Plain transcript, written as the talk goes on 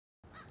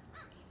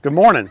Good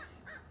morning.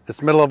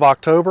 It's middle of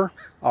October.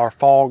 Our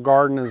fall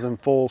garden is in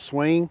full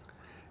swing.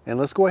 And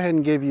let's go ahead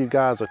and give you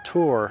guys a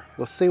tour.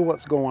 Let's see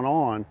what's going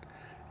on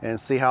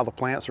and see how the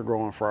plants are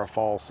growing for our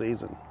fall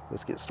season.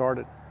 Let's get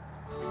started.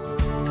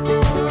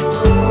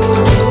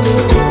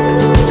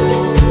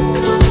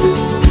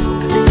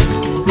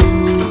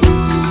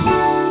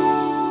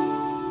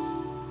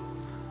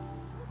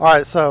 All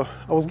right, so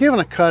I was given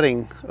a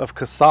cutting of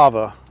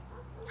cassava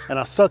and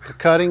I stuck the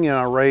cutting in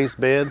our raised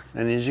bed,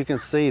 and as you can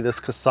see, this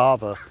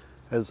cassava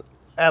has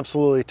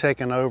absolutely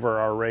taken over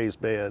our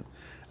raised bed.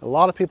 A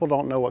lot of people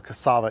don't know what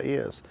cassava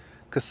is.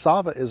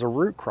 Cassava is a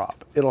root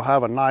crop. It'll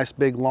have a nice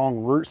big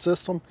long root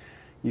system.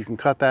 You can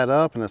cut that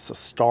up and it's a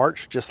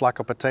starch just like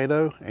a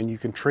potato, and you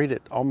can treat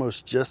it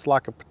almost just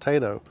like a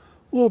potato.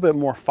 A little bit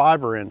more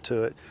fiber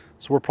into it.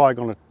 So we're probably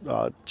going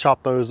to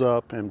chop those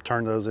up and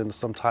turn those into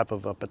some type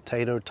of a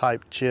potato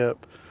type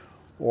chip,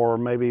 or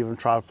maybe even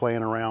try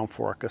playing around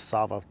for a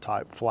cassava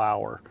type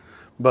flour.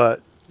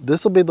 But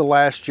this will be the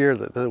last year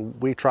that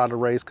we try to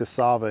raise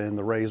cassava in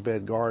the raised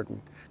bed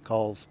garden,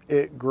 because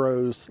it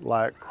grows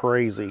like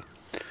crazy.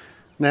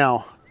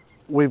 Now,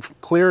 we've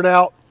cleared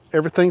out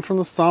everything from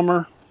the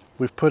summer.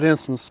 We've put in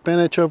some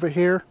spinach over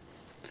here,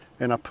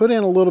 and I put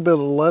in a little bit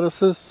of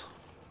lettuces.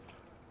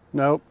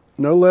 Nope,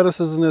 no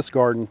lettuces in this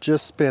garden,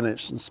 just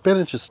spinach. And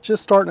spinach is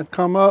just starting to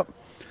come up.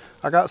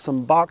 I got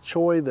some bok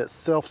choy that's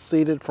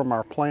self-seeded from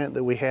our plant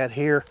that we had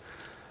here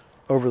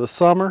over the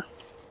summer.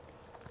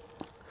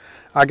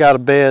 I got a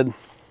bed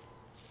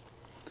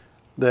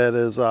that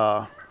is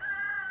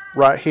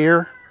right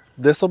here.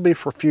 This will be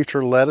for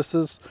future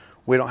lettuces.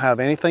 We don't have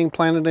anything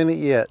planted in it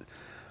yet.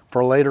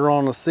 For later on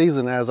in the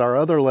season, as our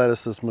other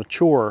lettuces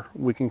mature,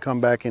 we can come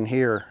back in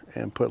here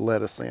and put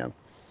lettuce in.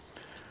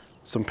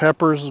 Some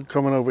peppers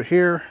coming over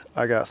here.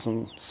 I got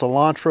some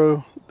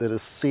cilantro that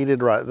is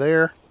seeded right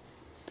there.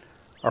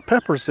 Our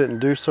peppers didn't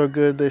do so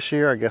good this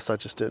year. I guess I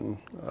just didn't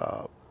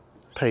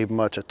pay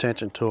much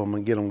attention to them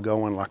and get them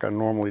going like I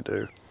normally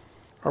do.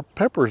 Our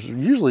peppers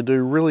usually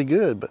do really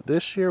good, but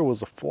this year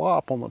was a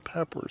flop on the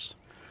peppers.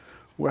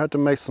 We'll have to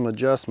make some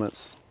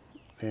adjustments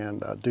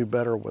and do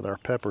better with our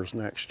peppers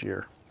next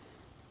year.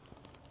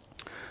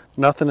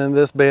 Nothing in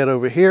this bed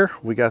over here.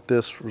 We got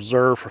this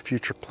reserved for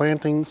future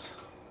plantings.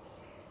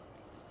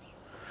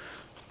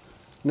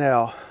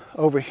 Now,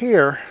 over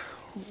here,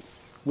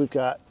 we've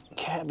got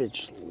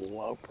cabbage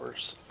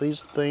lopers.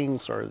 These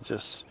things are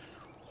just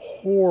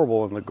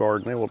horrible in the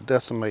garden. They will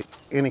decimate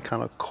any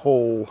kind of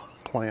cole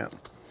plant.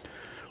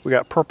 We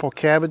got purple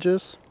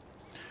cabbages.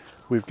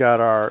 We've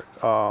got our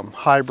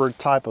hybrid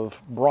type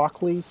of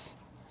broccolis.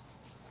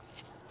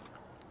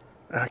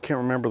 I can't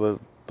remember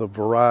the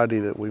variety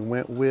that we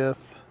went with.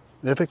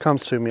 If it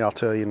comes to me, I'll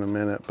tell you in a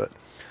minute, but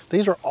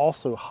these are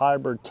also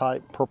hybrid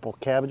type purple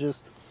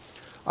cabbages.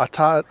 I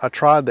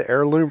tried the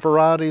heirloom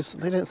varieties.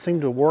 They didn't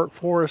seem to work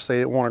for us. They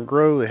didn't want to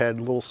grow. They had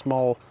little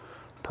small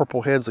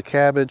purple heads of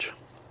cabbage.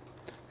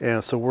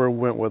 And so we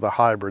went with a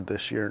hybrid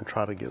this year and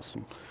try to get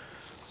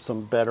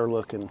some better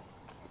looking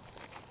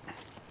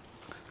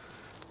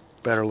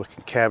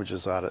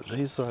cabbages out of it.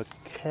 These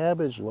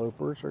cabbage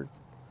lopers are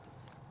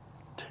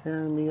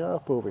tearing me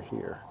up over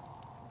here.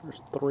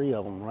 There's 3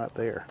 of them right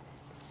there.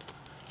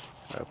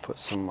 I'll put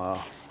some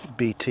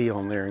BT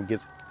on there and get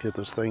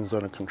those things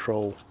under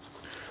control.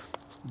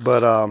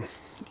 But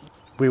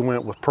we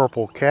went with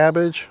purple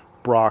cabbage,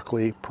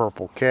 broccoli,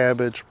 purple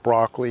cabbage,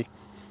 broccoli.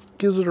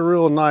 Gives it a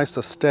real nice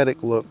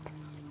aesthetic look.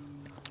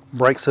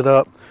 Breaks it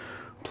up.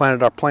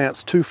 Planted our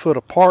plants 2 foot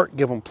apart,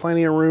 give them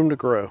plenty of room to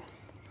grow.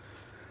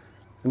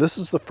 And this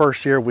is the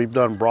first year we've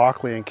done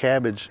broccoli and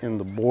cabbage in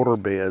the border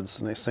beds,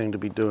 and they seem to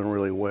be doing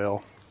really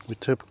well. We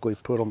typically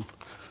put them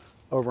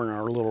over in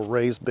our little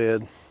raised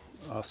bed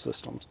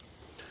systems.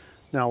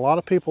 Now, a lot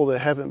of people that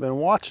haven't been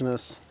watching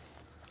us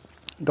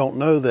don't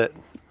know that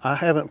I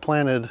haven't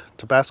planted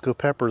Tabasco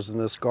peppers in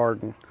this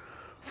garden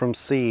from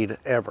seed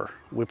ever.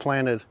 We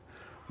planted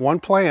one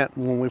plant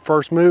when we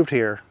first moved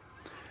here,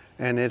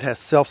 and it has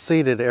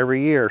self-seeded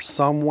every year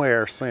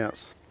somewhere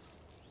since.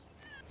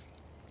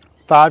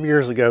 5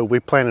 years ago,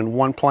 we planted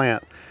one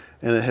plant,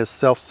 and it has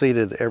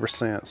self-seeded ever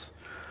since.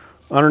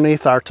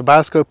 Underneath our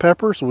Tabasco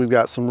peppers, we've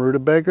got some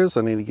rutabagas.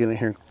 I need to get in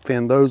here and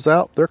thin those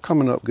out. They're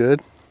coming up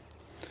good.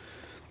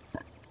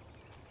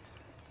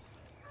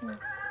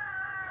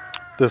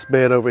 This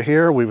bed over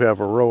here, we have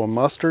a row of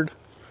mustard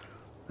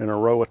and a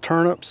row of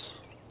turnips,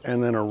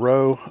 and then a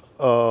row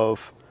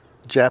of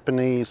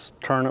Japanese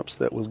turnips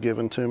that was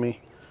given to me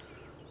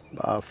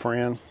by a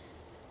friend.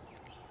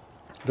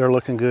 They're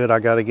looking good. I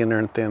got to get in there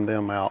and thin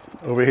them out.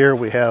 Over here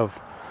we have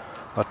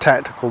a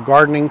tactical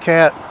gardening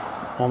cat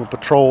on the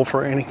patrol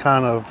for any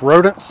kind of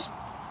rodents.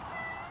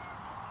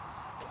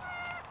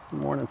 Good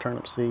morning,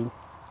 turnip seed.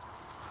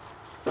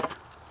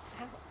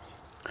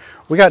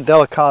 We got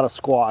delicata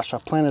squash. I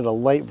planted a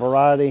late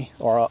variety,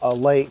 or a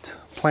late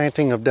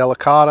planting of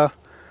delicata.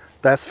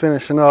 That's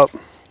finishing up.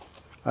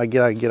 I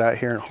gotta get out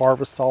here and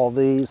harvest all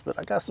these, but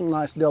I got some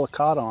nice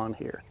delicata on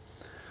here.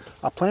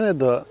 I planted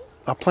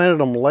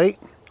them late,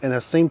 and I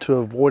seem to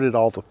have avoided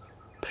all the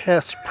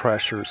pest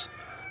pressures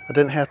I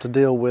didn't have to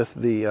deal with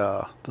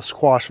the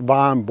squash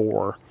vine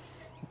borer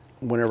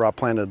whenever I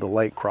planted the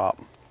late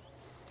crop.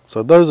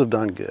 So those have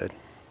done good.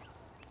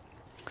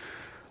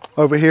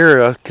 Over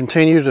here,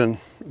 continued, and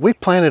we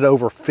planted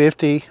over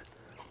 50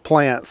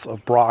 plants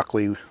of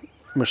broccoli.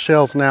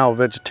 Michelle's now a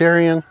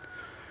vegetarian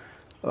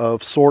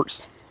of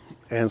sorts,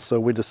 and so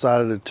we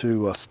decided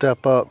to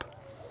step up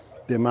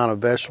the amount of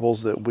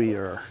vegetables that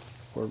we're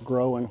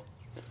growing,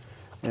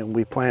 and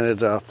we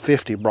planted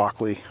 50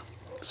 broccoli.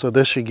 So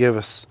this should give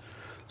us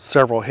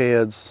several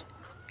heads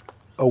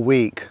a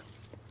week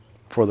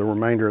for the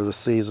remainder of the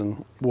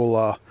season.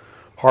 We'll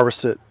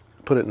harvest it,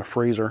 put it in the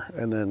freezer,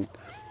 and then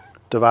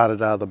divide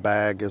it out of the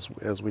bag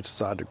as we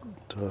decide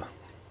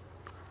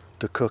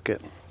to cook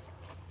it.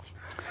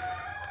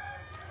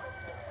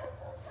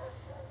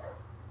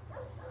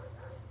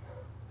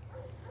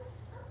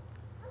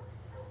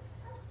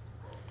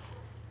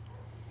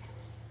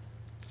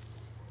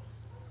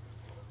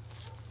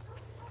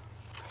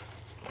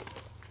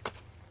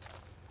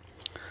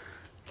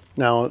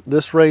 Now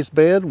this raised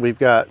bed, we've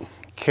got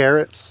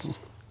carrots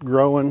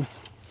growing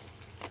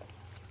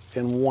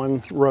in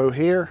one row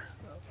here,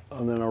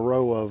 and then a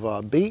row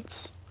of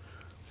beets,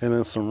 and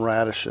then some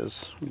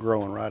radishes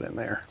growing right in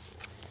there.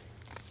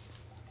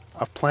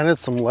 I've planted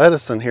some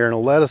lettuce in here, and the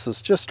lettuce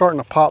is just starting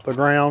to pop the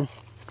ground.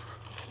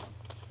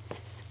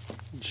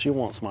 She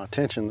wants my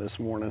attention this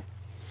morning.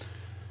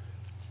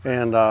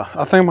 And I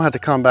think I'm gonna have to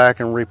come back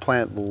and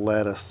replant the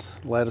lettuce.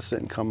 Lettuce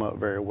didn't come up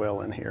very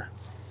well in here.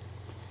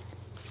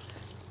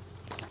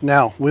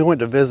 Now, we went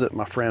to visit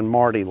my friend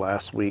Marty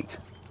last week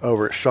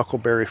over at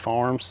Shuckleberry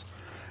Farms,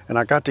 and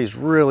I got these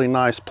really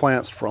nice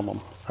plants from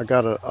them. I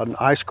got an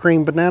ice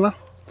cream banana,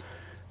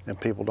 and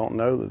people don't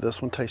know that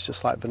this one tastes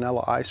just like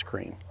vanilla ice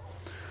cream.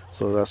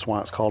 So that's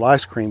why it's called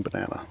ice cream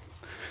banana.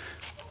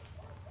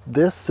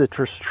 This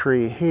citrus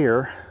tree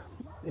here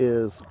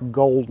is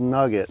Gold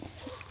Nugget.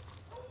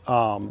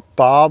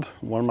 Bob,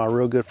 one of my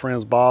real good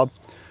friends, Bob,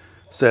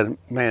 said,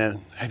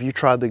 "Man, have you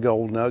tried the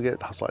Gold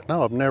Nugget?" I was like,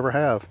 "No, I've never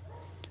have."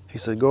 He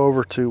said, "Go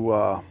over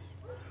to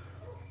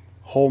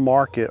Whole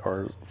Market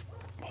or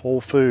Whole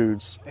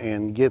Foods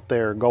and get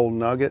their Gold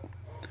Nugget."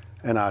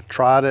 And I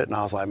tried it, and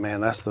I was like,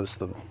 "Man, that's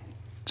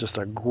just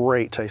a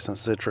great tasting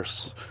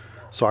citrus."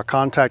 So I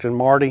contacted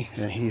Marty,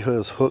 and he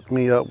has hooked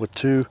me up with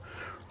 2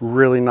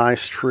 really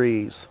nice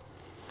trees.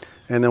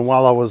 And then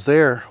while I was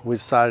there, we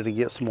decided to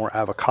get some more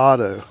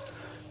avocado.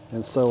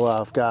 And so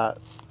I've got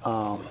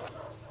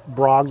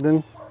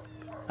Brogden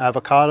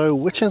avocado,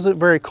 which isn't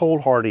very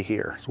cold hardy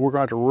here. So we're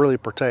going to really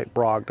protect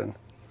Brogden.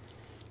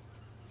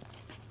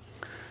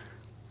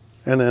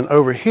 And then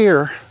over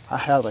here, I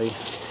have let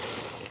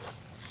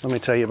me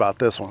tell you about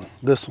this one.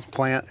 This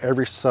plant,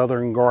 every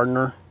southern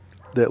gardener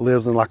that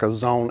lives in like a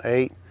zone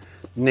 8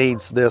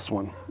 needs this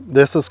one.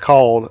 This is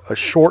called a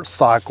short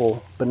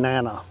cycle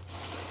banana.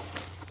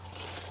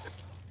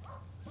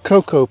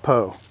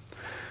 Cocopo.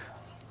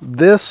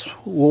 This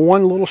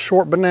one little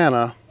short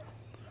banana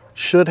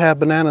should have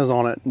bananas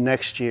on it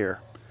next year.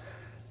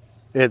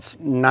 It's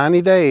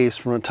 90 days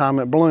from the time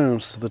it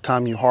blooms to the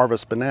time you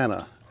harvest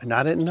banana. And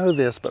I didn't know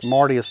this, but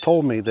Marty has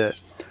told me that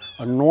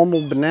a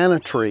normal banana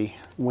tree,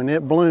 when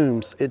it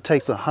blooms, it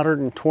takes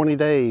 120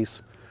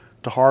 days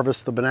to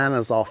harvest the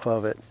bananas off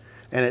of it.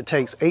 And it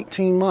takes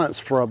 18 months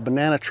for a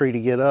banana tree to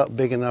get up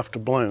big enough to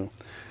bloom.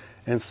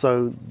 And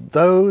so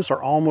those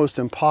are almost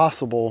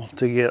impossible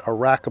to get a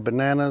rack of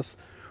bananas.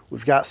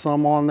 We've got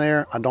some on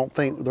there. I don't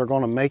think they're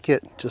going to make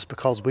it just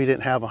because we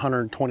didn't have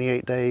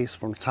 128 days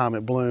from the time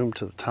it bloomed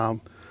to the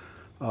time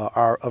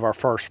of our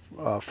first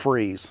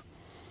freeze.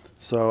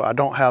 So I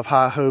don't have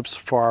high hopes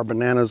for our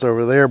bananas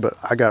over there, but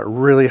I got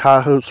really high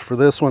hopes for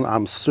this one.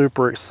 I'm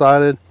super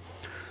excited.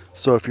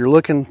 So if you're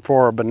looking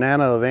for a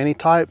banana of any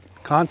type,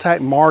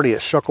 contact Marty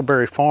at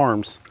Shuckleberry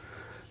Farms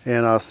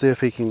and see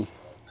if he can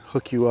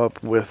hook you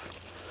up with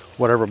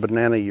whatever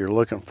banana you're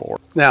looking for.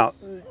 Now,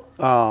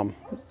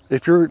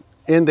 if you're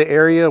in the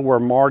area where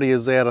Marty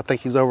is at, I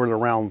think he's over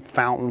around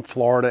Fountain,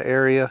 Florida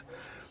area.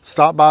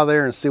 Stop by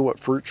there and see what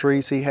fruit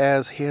trees he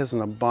has. He has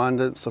an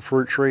abundance of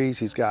fruit trees.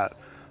 He's got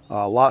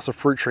lots of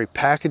fruit tree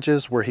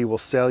packages where he will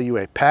sell you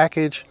a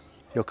package.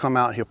 He'll come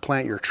out, he'll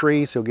plant your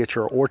trees, he'll get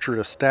your orchard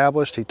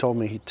established. He told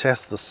me he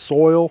tests the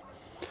soil,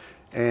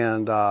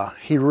 and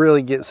he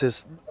really gets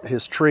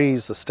his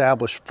trees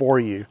established for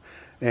you.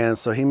 And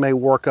so he may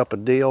work up a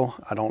deal.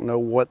 I don't know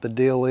what the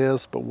deal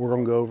is, but we're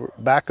gonna go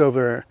back over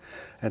there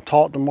and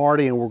talk to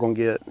Marty, and we're gonna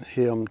get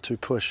him to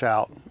push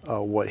out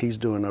what he's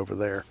doing over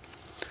there.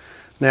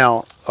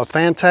 Now, a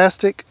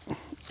Fantastic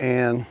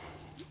and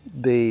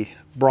the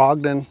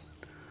Brogden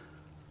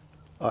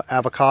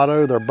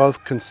avocado, they're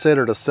both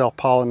considered a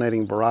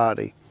self-pollinating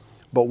variety,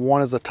 but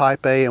one is a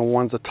type A and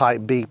one's a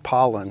type B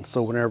pollen.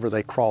 So whenever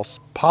they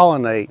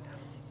cross-pollinate,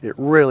 it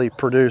really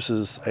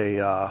produces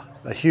a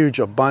huge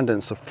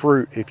abundance of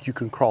fruit if you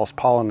can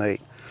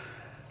cross-pollinate,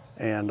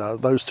 and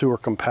those two are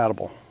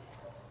compatible.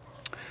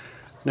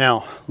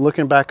 Now,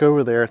 looking back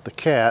over there at the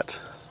cat,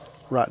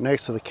 right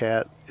next to the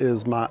cat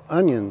is my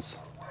onions.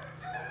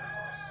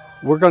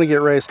 We're going to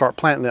get ready to start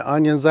planting the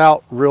onions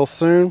out real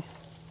soon,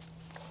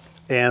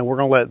 and we're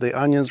gonna let the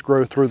onions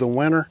grow through the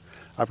winter.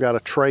 I've got a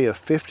tray of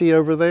 50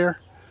 over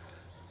there,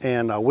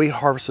 and we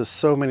harvested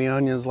so many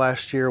onions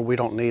last year, we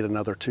don't need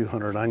another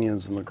 200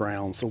 onions in the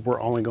ground, so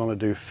we're only gonna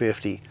do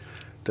 50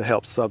 to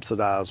help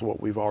subsidize what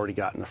we've already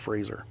got in the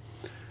freezer.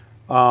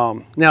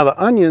 Now the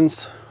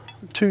onions,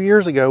 2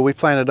 years ago, we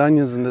planted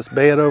onions in this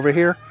bed over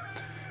here,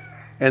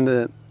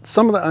 and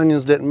some of the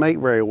onions didn't make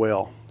very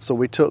well. So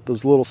we took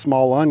those little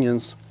small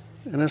onions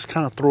and just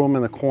kind of threw them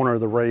in the corner of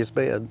the raised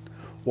bed.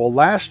 Well,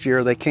 last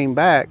year they came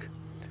back,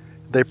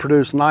 they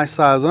produced nice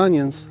size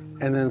onions,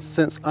 and then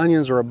since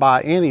onions are a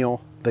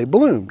biennial, they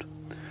bloomed.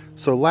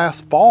 So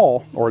last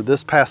fall, or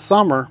this past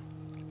summer,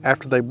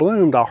 after they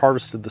bloomed, I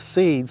harvested the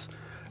seeds,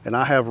 and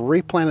I have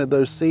replanted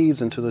those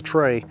seeds into the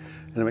tray,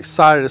 and I'm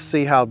excited to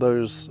see how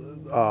those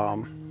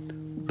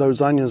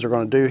onions are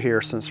going to do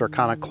here, since they're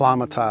kind of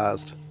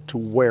climatized to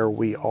where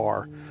we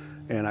are.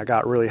 And I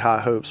got really high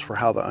hopes for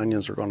how the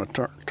onions are going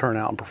to turn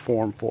out and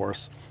perform for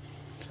us.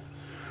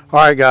 All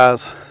right,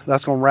 guys,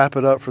 that's going to wrap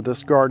it up for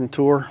this garden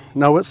tour.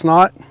 No, it's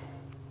not.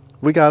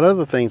 We got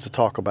other things to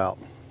talk about.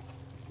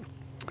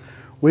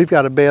 We've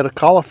got a bed of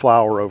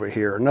cauliflower over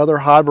here, another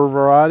hybrid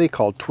variety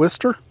called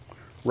Twister.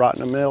 Right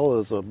in the middle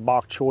is a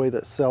bok choy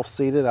that's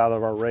self-seeded out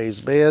of our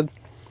raised bed.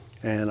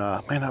 And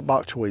man, that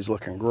bok choy is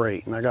looking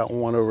great. And I got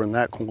one over in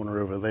that corner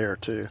over there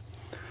too.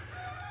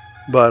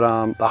 But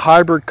the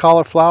hybrid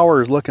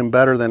cauliflower is looking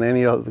better than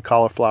any other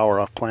cauliflower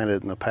I've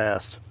planted in the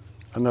past.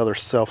 Another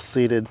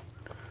self-seeded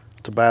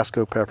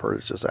Tabasco pepper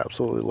is just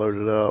absolutely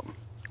loaded up.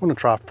 I'm gonna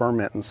try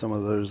fermenting some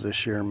of those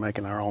this year and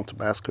making our own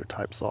Tabasco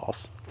type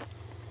sauce.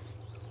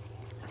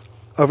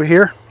 Over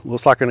here,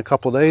 looks like in a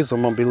couple of days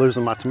I'm gonna be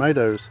losing my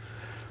tomatoes.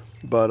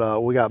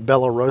 But we got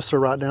Bella Rosa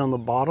right down the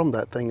bottom.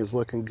 That thing is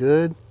looking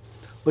good.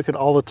 Look at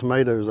all the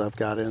tomatoes I've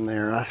got in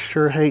there. I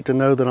sure hate to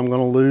know that I'm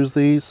gonna lose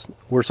these.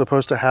 We're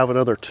supposed to have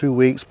another 2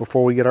 weeks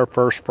before we get our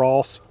first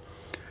frost.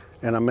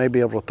 And I may be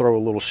able to throw a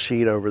little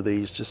sheet over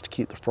these just to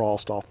keep the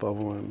frost off of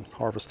them and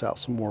harvest out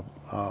some more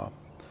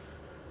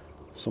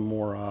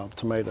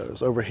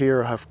tomatoes. Over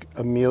here I have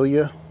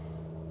Amelia.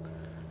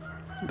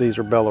 These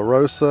are Bella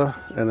Rosa,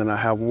 and then I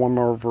have one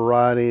more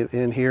variety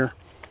in here.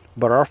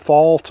 But our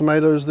fall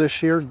tomatoes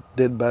this year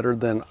did better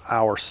than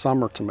our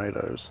summer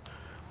tomatoes.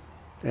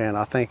 And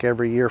I think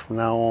every year from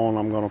now on,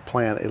 I'm going to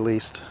plant at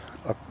least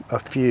a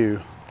few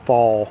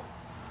fall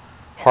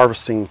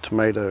harvesting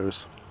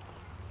tomatoes.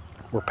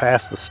 We're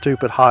past the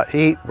stupid hot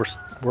heat.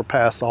 We're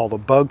past all the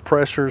bug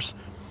pressures.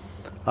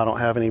 I don't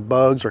have any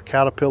bugs or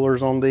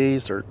caterpillars on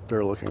these.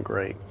 They're looking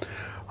great.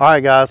 All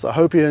right, guys, I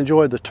hope you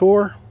enjoyed the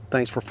tour.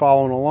 Thanks for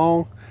following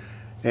along.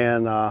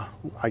 And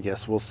I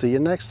guess we'll see you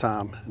next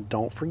time.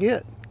 Don't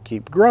forget,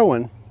 keep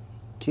growing,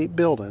 keep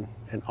building,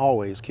 and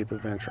always keep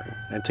adventuring.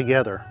 And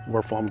together,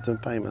 we're Flemington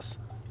Famous.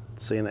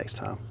 See you next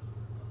time.